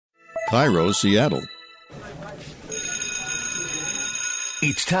Cairo, Seattle.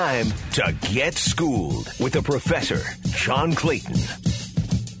 It's time to get schooled with the professor, John Clayton.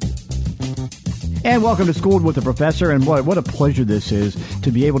 And welcome to Schooled with the Professor, and what a pleasure this is to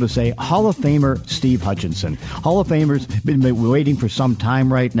be able to say Hall of Famer Steve Hutchinson. Hall of Famer's been waiting for some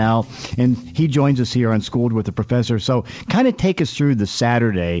time right now, and he joins us here on Schooled with the Professor. So kind of take us through the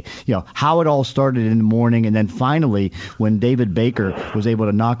Saturday, how it all started in the morning, and then finally when David Baker was able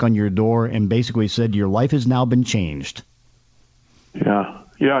to knock on your door and basically said your life has now been changed.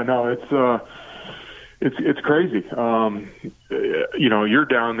 It's crazy. You're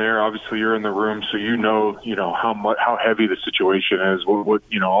down there. Obviously, you're in the room, so you know how heavy the situation is. What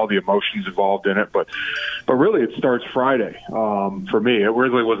all the emotions involved in it. But really, it starts Friday. For me, it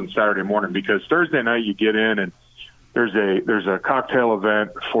really wasn't Saturday morning, because Thursday night you get in and there's a cocktail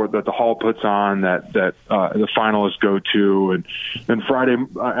event that the hall puts on that the finalists go to, and then Friday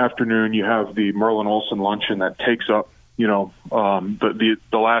afternoon you have the Merlin Olsen luncheon that takes up the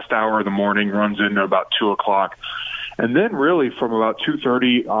last hour of the morning, runs into about 2:00. And then really from about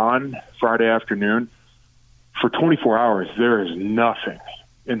 2:30 on Friday afternoon, for 24 hours, there is nothing.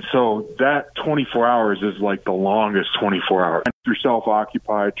 And so that 24 hours is like the longest 24 hours. Yourself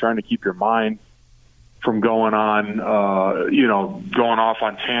occupied, trying to keep your mind from going on, going off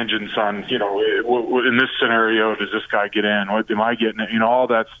on tangents on, in this scenario, does this guy get in? What am I getting? All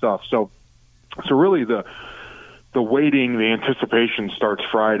that stuff. So really the waiting, the anticipation starts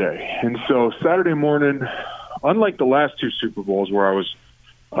Friday. And so Saturday morning, unlike the last two Super Bowls where I was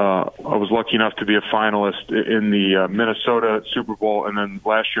lucky enough to be a finalist in the Minnesota Super Bowl and then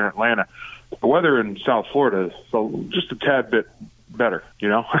last year in Atlanta, the weather in South Florida is just a tad bit better,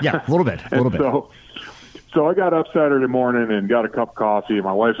 Yeah, a little bit. So I got up Saturday morning and got a cup of coffee, and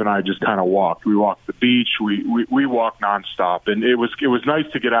my wife and I just kind of walked. We walked the beach. We walked nonstop, and it was nice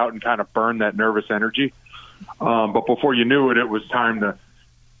to get out and kind of burn that nervous energy. But before you knew it, it was time to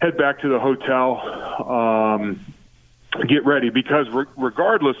head back to the hotel, get ready, because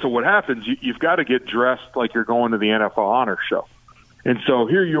regardless of what happens, you've got to get dressed like you're going to the NFL Honor Show. And so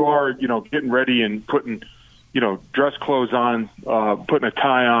here you are, getting ready and putting, dress clothes on, putting a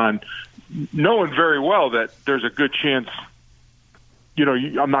tie on, knowing very well that there's a good chance,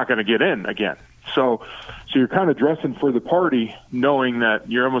 I'm not going to get in again. So you're kind of dressing for the party, knowing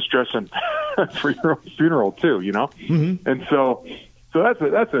that you're almost dressing for your own funeral too, Mm-hmm. And so that's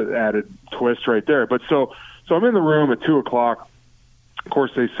an added twist right there. But so I'm in the room at 2:00. Of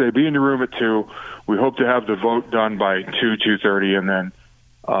course, they say be in your room at 2:00. We hope to have the vote done by 2:30, and then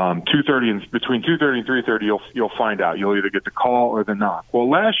 2:30 and between 2:30 and 3:30, you'll find out. You'll either get the call or the knock. Well,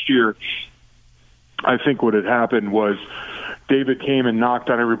 last year, I think what had happened was David came and knocked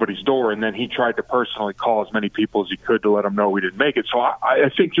on everybody's door, and then he tried to personally call as many people as he could to let them know we didn't make it. So I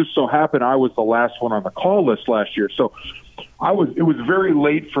think just so happened I was the last one on the call list last year. So it was very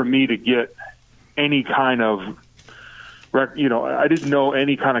late for me to get any kind of, I didn't know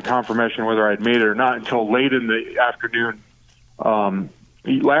any kind of confirmation whether I had made it or not until late in the afternoon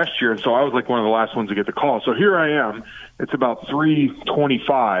last year. And so I was like one of the last ones to get the call. So here I am. It's about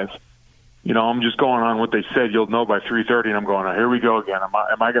 3:25. I'm just going on what they said. You'll know by 3:30, and I'm going, oh, here we go again. Am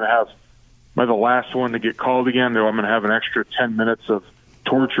I the last one to get called again? Or I'm going to have an extra 10 minutes of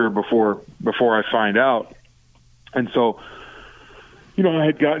torture before I find out? And so, I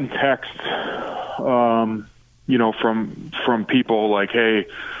had gotten text, from people like, hey,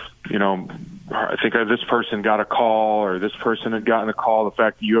 I think this person got a call, or this person had gotten a call. The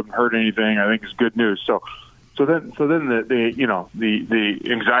fact that you haven't heard anything, I think is good news. So then the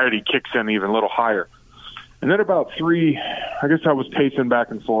anxiety kicks in even a little higher. And then about 3, I guess I was pacing back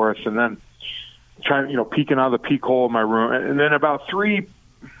and forth, and then trying, peeking out of the peek hole in my room. And then about 3,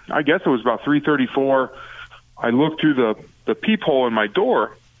 I guess it was about 3:34, I looked through the peephole in my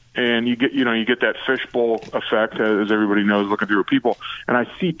door, and you get that fishbowl effect, as everybody knows, looking through a peephole. And I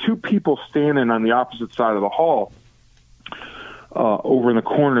see 2 people standing on the opposite side of the hall, over in the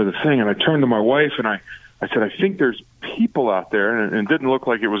corner of the thing. And I turned to my wife and I said, I think there's people out there, and it didn't look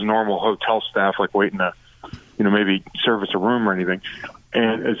like it was normal hotel staff, like waiting to, maybe service a room or anything.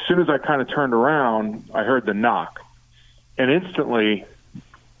 And as soon as I kind of turned around, I heard the knock, and instantly,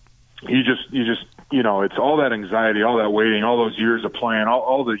 you just, it's all that anxiety, all that waiting, all those years of playing,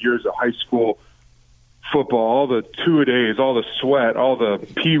 all the years of high school football, all the two-a-days, all the sweat, all the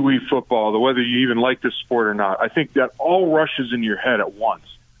pee-wee football, the whether you even like this sport or not. I think that all rushes in your head at once,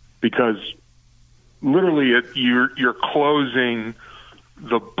 because literally you're closing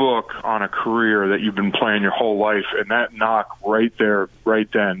the book on a career that you've been playing your whole life, and that knock right there,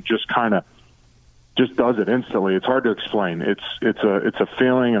 right then, just kind of just does it instantly. It's hard to explain. It's a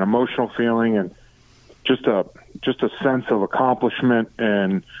feeling, an emotional feeling, and just a sense of accomplishment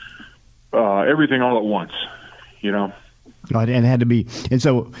and everything all at once, you know. And it had to be. And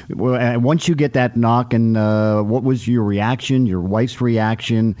so once you get that knock, and what was your reaction, your wife's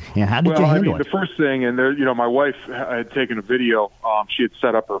reaction, and how did you handle it? The first thing, and there, you know, my wife had taken a video. She had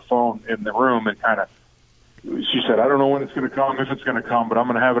set up her phone in the room and kind of, she said, I don't know when it's going to come, if it's going to come, but I'm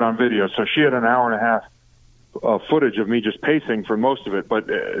going to have it on video. So she had an hour and a half footage of me just pacing for most of it. But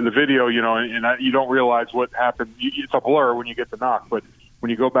the video, you know, you don't realize what happened. It's a blur when you get the knock. But when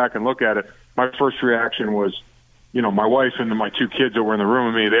you go back and look at it, my first reaction was, you know, my wife and my two kids that were in the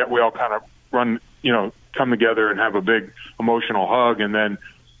room with me, we all kind of come together and have a big emotional hug. And then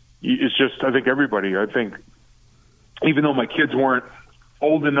it's just, I think even though my kids weren't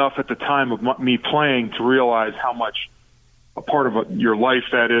old enough at the time of me playing to realize how much a part of your life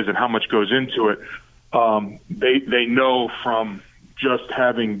that is and how much goes into it, they know from just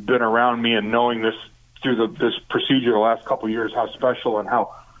having been around me and knowing this through this procedure the last couple of years, how special and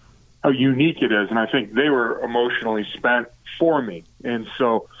how unique it is. And I think they were emotionally spent for me. And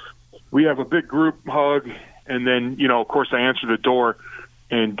so we have a big group hug, and then, you know, of course I answer the door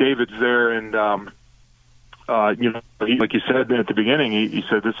and David's there, and you know, like you said at the beginning, he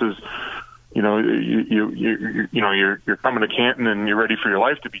said, "This is, you know, you're coming to Canton and you're ready for your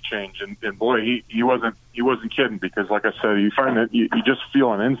life to be changed." And boy, he wasn't kidding, because like I said, you find that you just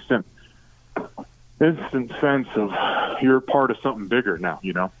feel an instant sense of you're part of something bigger now,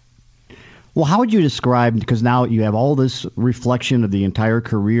 you know. Well, how would you describe, because now you have all this reflection of the entire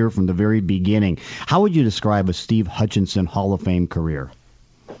career from the very beginning, how would you describe a Steve Hutchinson Hall of Fame career?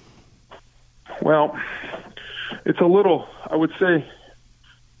 Well, it's a little, I would say,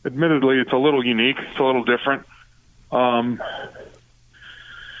 admittedly, it's a little unique. It's a little different.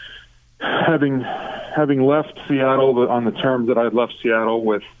 Having left Seattle on the terms that I had left Seattle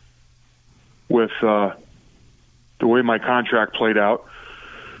with the way my contract played out,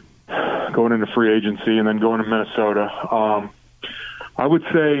 going into free agency and then going to Minnesota, I would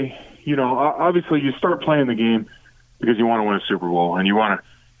say, you know, obviously you start playing the game because you want to win a Super Bowl, and you want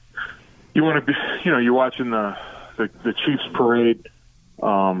to be, you know, you're watching the Chiefs parade. You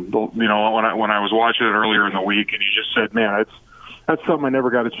know, when I was watching it earlier in the week, and you just said, man, that's something I never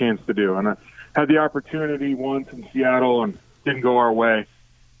got a chance to do. And I had the opportunity once in Seattle and didn't go our way.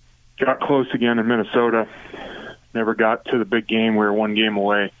 Got close again in Minnesota. Never got to the big game. We were one game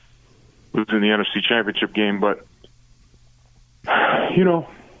away, losing the NFC Championship game. But, you know,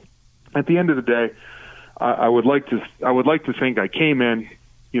 at the end of the day, I would like to think I came in,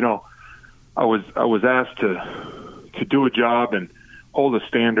 you know, I was asked to do a job and hold a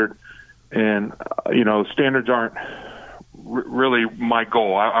standard, and you know, standards aren't really my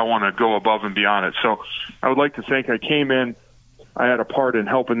goal. I want to go above and beyond it. So I would like to think I came in, I had a part in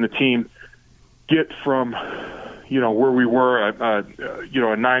helping the team get from, you know, where we were, you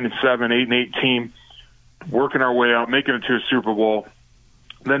know, a 9-7, 8-8 team, working our way out, making it to a Super Bowl,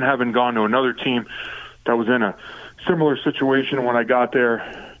 then having gone to another team that was in a similar situation when I got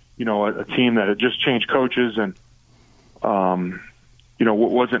there, you know, a team that had just changed coaches and, you know,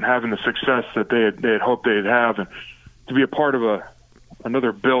 wasn't having the success that they had hoped they'd have, and to be a part of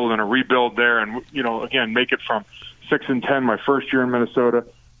another build and a rebuild there, and, you know, again, make it from 6-10 my first year in Minnesota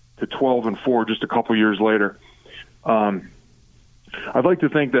to 12-4 just a couple years later. I'd like to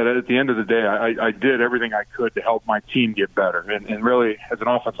think that at the end of the day, I did everything I could to help my team get better, and really, as an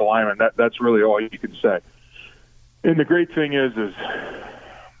offensive lineman, that's really all you can say. And the great thing is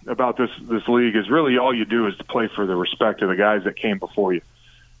about this league is really all you do is to play for the respect of the guys that came before you.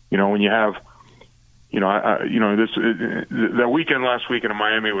 You know, when you have, you know, that weekend last weekend in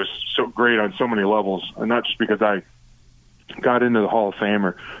Miami was so great on so many levels, and not just because I got into the Hall of Fame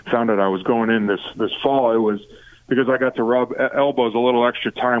or found out I was going in this fall. It was because I got to rub elbows a little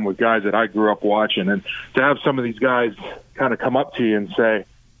extra time with guys that I grew up watching, and to have some of these guys kind of come up to you and say,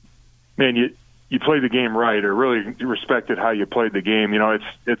 man, you played the game right, or really respected how you played the game. You know,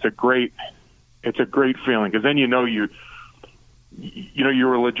 it's a great feeling, because then you know you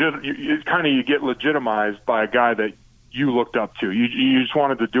were legit. You get legitimized by a guy that you looked up to. You just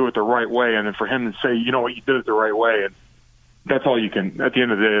wanted to do it the right way, and then for him to say, you know what, you did it the right way, and that's all you can. At the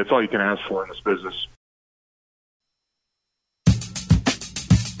end of the day, that's all you can ask for in this business.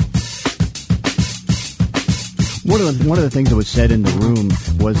 One of the things that was said in the room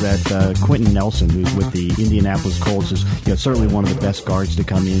was that Quentin Nelson, who's with the Indianapolis Colts, is certainly one of the best guards to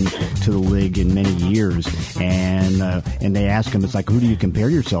come in to the league in many years. And they asked him, it's like, who do you compare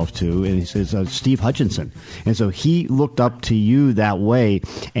yourself to? And he says, Steve Hutchinson. And so he looked up to you that way.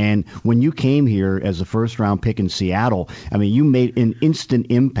 And when you came here as a first-round pick in Seattle, I mean, you made an instant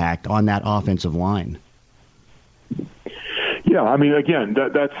impact on that offensive line. Yeah, I mean, again,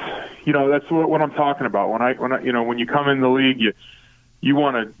 that's what I'm talking about. When I when you come in the league, you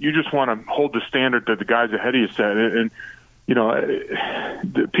just want to hold the standard that the guys ahead of you set. And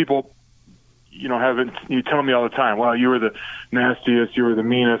the people, you tell me all the time, well, you were the nastiest, you were the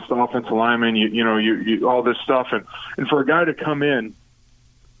meanest offensive lineman, you all this stuff, and for a guy to come in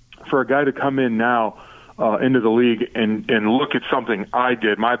now into the league and look at something I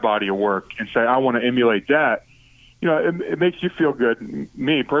did, my body of work, and say I want to emulate that. It makes you feel good,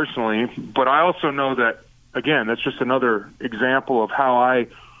 me personally, but I also know that, again, that's just another example of how I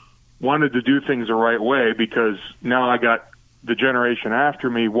wanted to do things the right way, because now I got the generation after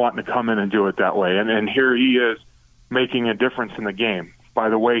me wanting to come in and do it that way. And here he is making a difference in the game by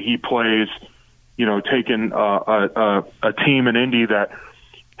the way he plays, taking a team in Indy that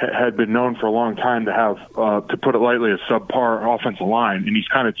had been known for a long time to have, to put it lightly, a subpar offensive line, and he's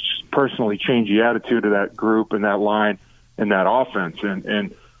kind of just personally changed the attitude of that group and that line and that offense.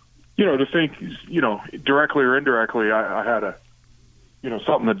 And to think, directly or indirectly, I had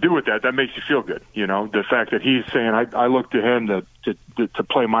something to do with that. That makes you feel good. The fact that he's saying I look to him to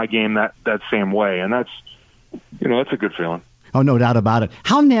play my game that same way, and that's a good feeling. Oh, no doubt about it.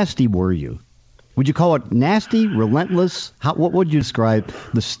 How nasty were you? Would you call it nasty, relentless? What would you describe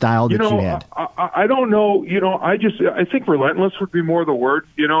the style that you had? I don't know. I think relentless would be more the word.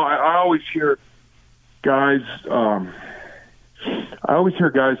 I always hear guys. I always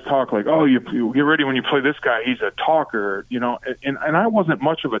hear guys talk like, "Oh, you get ready when you play this guy. He's a talker." And I wasn't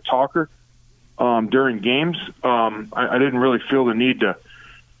much of a talker during games. I didn't really feel the need to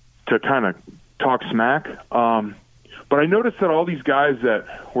kind of talk smack. But I noticed that all these guys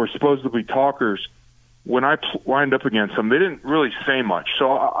that were supposedly talkers, when I lined up against them, they didn't really say much.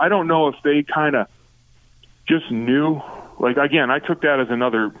 So I don't know if they kind of just knew. Like, again, I took that as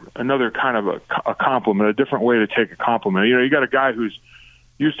another kind of a compliment, a different way to take a compliment. You got a guy who's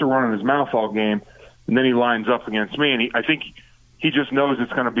used to running his mouth all game, and then he lines up against me, and I think he just knows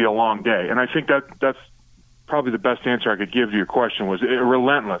it's going to be a long day. And I think that's probably the best answer I could give to your question was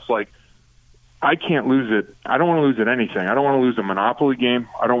relentless. Like, I can't lose it. I don't want to lose at anything. I don't want to lose a Monopoly game.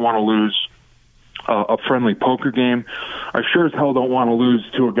 I don't want to lose a friendly poker game. I sure as hell don't want to lose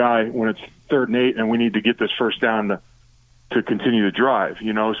to a guy when it's 3rd and 8 and we need to get this first down to continue to drive.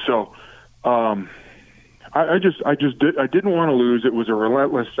 So I didn't want to lose. It was a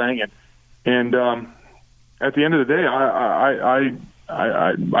relentless thing, and at the end of the day,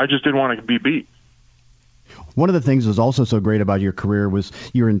 I just didn't want to be beat. One of the things that was also so great about your career was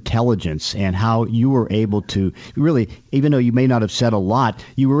your intelligence and how you were able to really, even though you may not have said a lot,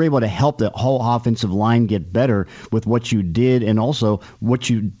 you were able to help the whole offensive line get better with what you did and also what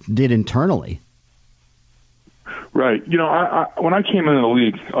you did internally. Right. When I came into the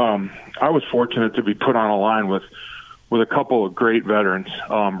league, I was fortunate to be put on a line with a couple of great veterans,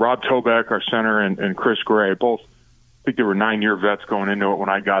 Rob Tobeck, our center, and Chris Gray. Both, I think they were 9-year vets going into it when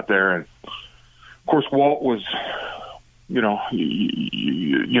I got there, and of course, Walt was, at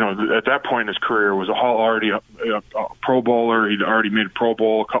that point in his career was already a Pro Bowler. He'd already made a Pro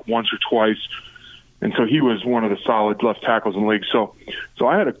Bowl once or twice, and so he was one of the solid left tackles in the league. So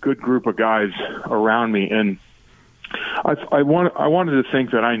I had a good group of guys around me, and I wanted to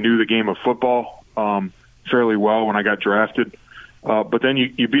think that I knew the game of football fairly well when I got drafted. But then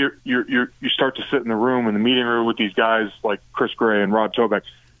you start to sit in the room, in the meeting room with these guys like Chris Gray and Rob Tobeck,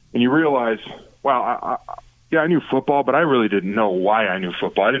 and you realize, wow, I knew football, but I really didn't know why I knew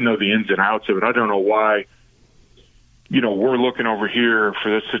football. I didn't know the ins and outs of it. I don't know why, we're looking over here for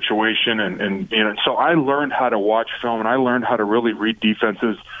this situation. And so I learned how to watch film, and I learned how to really read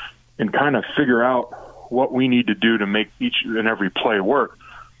defenses and kind of figure out what we need to do to make each and every play work.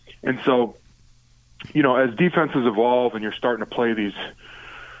 And so, as defenses evolve and you're starting to play these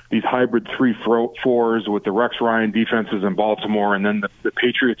hybrid 3-4s with the Rex Ryan defenses in Baltimore, and then the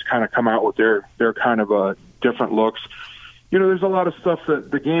Patriots kind of come out with their kind of different looks. There's a lot of stuff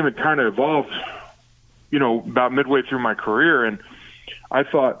that the game had kind of evolved, about midway through my career, and I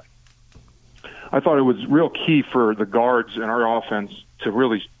thought it was real key for the guards in our offense to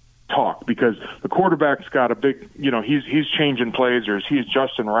really talk, because the quarterback's got a big, he's changing plays or he's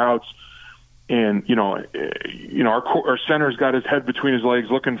adjusting routes. And, our center's got his head between his legs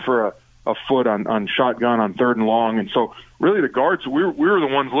looking for a foot on shotgun on 3rd and long. And so really the guards, we were the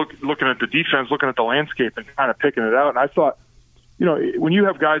ones looking at the defense, looking at the landscape and kind of picking it out. And I thought, when you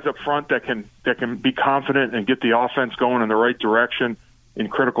have guys up front that can be confident and get the offense going in the right direction in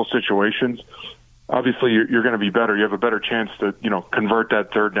critical situations, obviously you're going to be better. You have a better chance to, convert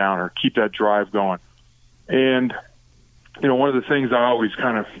that 3rd down or keep that drive going. And, one of the things I always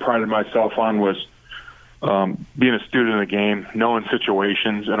kind of prided myself on was being a student of the game, knowing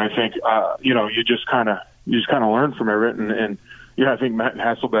situations. And I think, you just kind of learn from everything. And I think Matt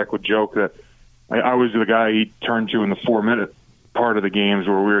Hasselbeck would joke that I was the guy he turned to in the 4-minute part of the games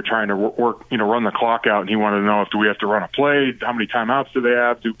where we were trying to work, run the clock out, and he wanted to know, do we have to run a play? How many timeouts do they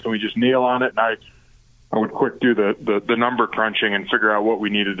have? Can we just nail on it? And I would quick do the number crunching and figure out what we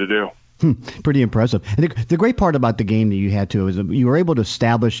needed to do. Pretty impressive. And the great part about the game that you had to is you were able to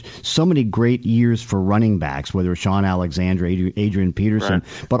establish so many great years for running backs, whether it's Sean Alexander, Adrian Peterson,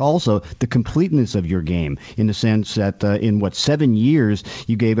 right, but also the completeness of your game in the sense that in 7 years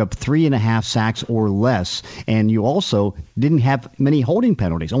you gave up 3.5 sacks or less, and you also didn't have many holding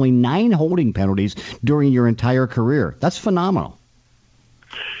penalties, only 9 holding penalties during your entire career. That's phenomenal.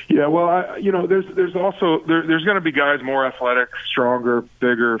 Yeah, well, there's also there's going to be guys more athletic, stronger,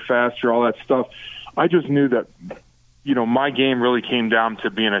 bigger, faster, all that stuff. I just knew that, my game really came down to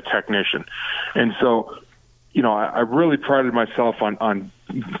being a technician, and so, I really prided myself on I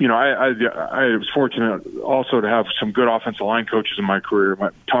was fortunate also to have some good offensive line coaches in my career.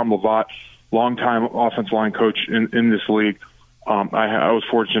 Tom Lavatt, longtime offensive line coach in this league. I was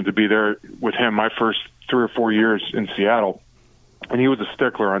fortunate to be there with him my first 3 or 4 years in Seattle. And he was a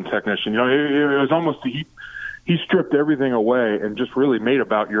stickler on technician. It was almost he stripped everything away and just really made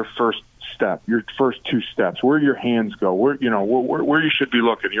about your first step, your first 2 steps, where your hands go, where you should be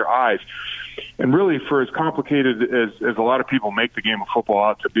looking, your eyes. And really, for as complicated as a lot of people make the game of football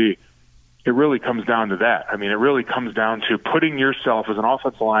out to be, it really comes down to that. I mean, it really comes down to putting yourself as an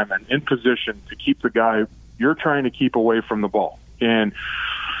offensive lineman in position to keep the guy you're trying to keep away from the ball. And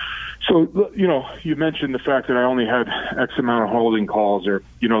so, you mentioned the fact that I only had X amount of holding calls, or,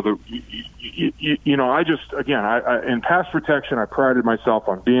 I just, again, in pass protection, I prided myself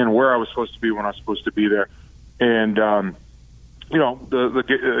on being where I was supposed to be when I was supposed to be there. And,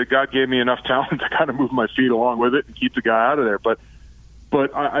 God gave me enough talent to kind of move my feet along with it and keep the guy out of there. But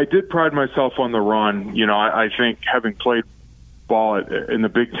I did pride myself on the run. I think having played ball in the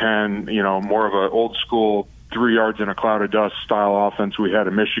Big Ten, more of an old school 3 yards in a cloud of dust style offense we had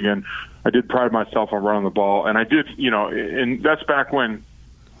in Michigan, I did pride myself on running the ball. And I did, and that's back when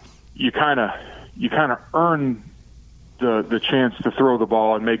you kind of earn the chance to throw the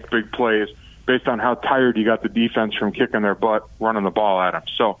ball and make big plays based on how tired you got the defense from kicking their butt running the ball at them.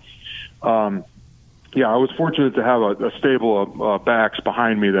 So, I was fortunate to have a stable of backs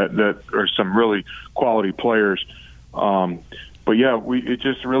behind me that are some really quality players. But it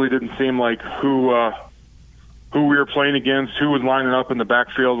just really didn't seem like who we were playing against, who was lining up in the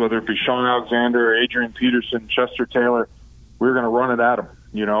backfield, whether it be Sean Alexander, Adrian Peterson, Chester Taylor. We were going to run it at them,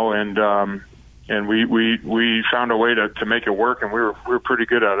 and we found a way to make it work, and we were pretty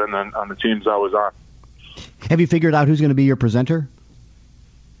good at it on the teams I was on. Have you figured out who's going to be your presenter?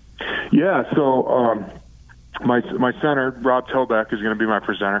 Yeah, so my center, Rob Tobeck, is going to be my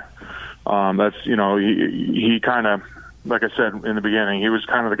presenter. That's he kind of, like I said in the beginning, he was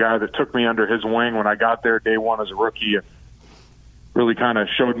kind of the guy that took me under his wing when I got there day one as a rookie. Really kind of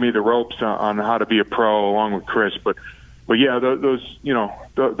showed me the ropes on how to be a pro along with Chris. But yeah, those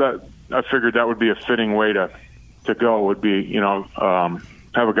that I figured that would be a fitting way to go. Would be have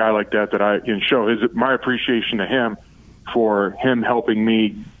a guy like that I can show my appreciation to him for him helping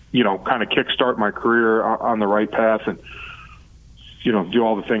me kind of kickstart my career on the right path and do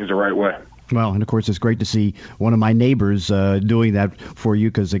all the things the right way. Well, and of course, it's great to see one of my neighbors doing that for you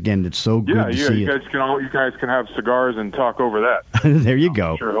because, again, it's so good to see you guys can have cigars and talk over that. There you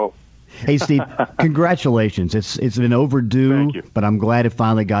go. Sure hope. Hey, Steve, congratulations. It's been overdue, Thank you. But I'm glad it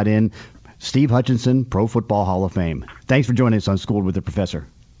finally got in. Steve Hutchinson, Pro Football Hall of Fame. Thanks for joining us on Schooled with the Professor.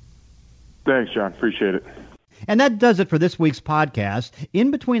 Thanks, John. Appreciate it. And that does it for this week's podcast.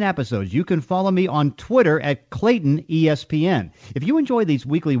 In between episodes, you can follow me on Twitter at Clayton ESPN. If you enjoy these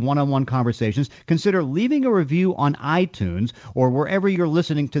weekly one-on-one conversations, consider leaving a review on iTunes or wherever you're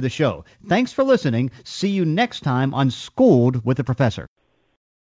listening to the show. Thanks for listening. See you next time on Schooled with the Professor.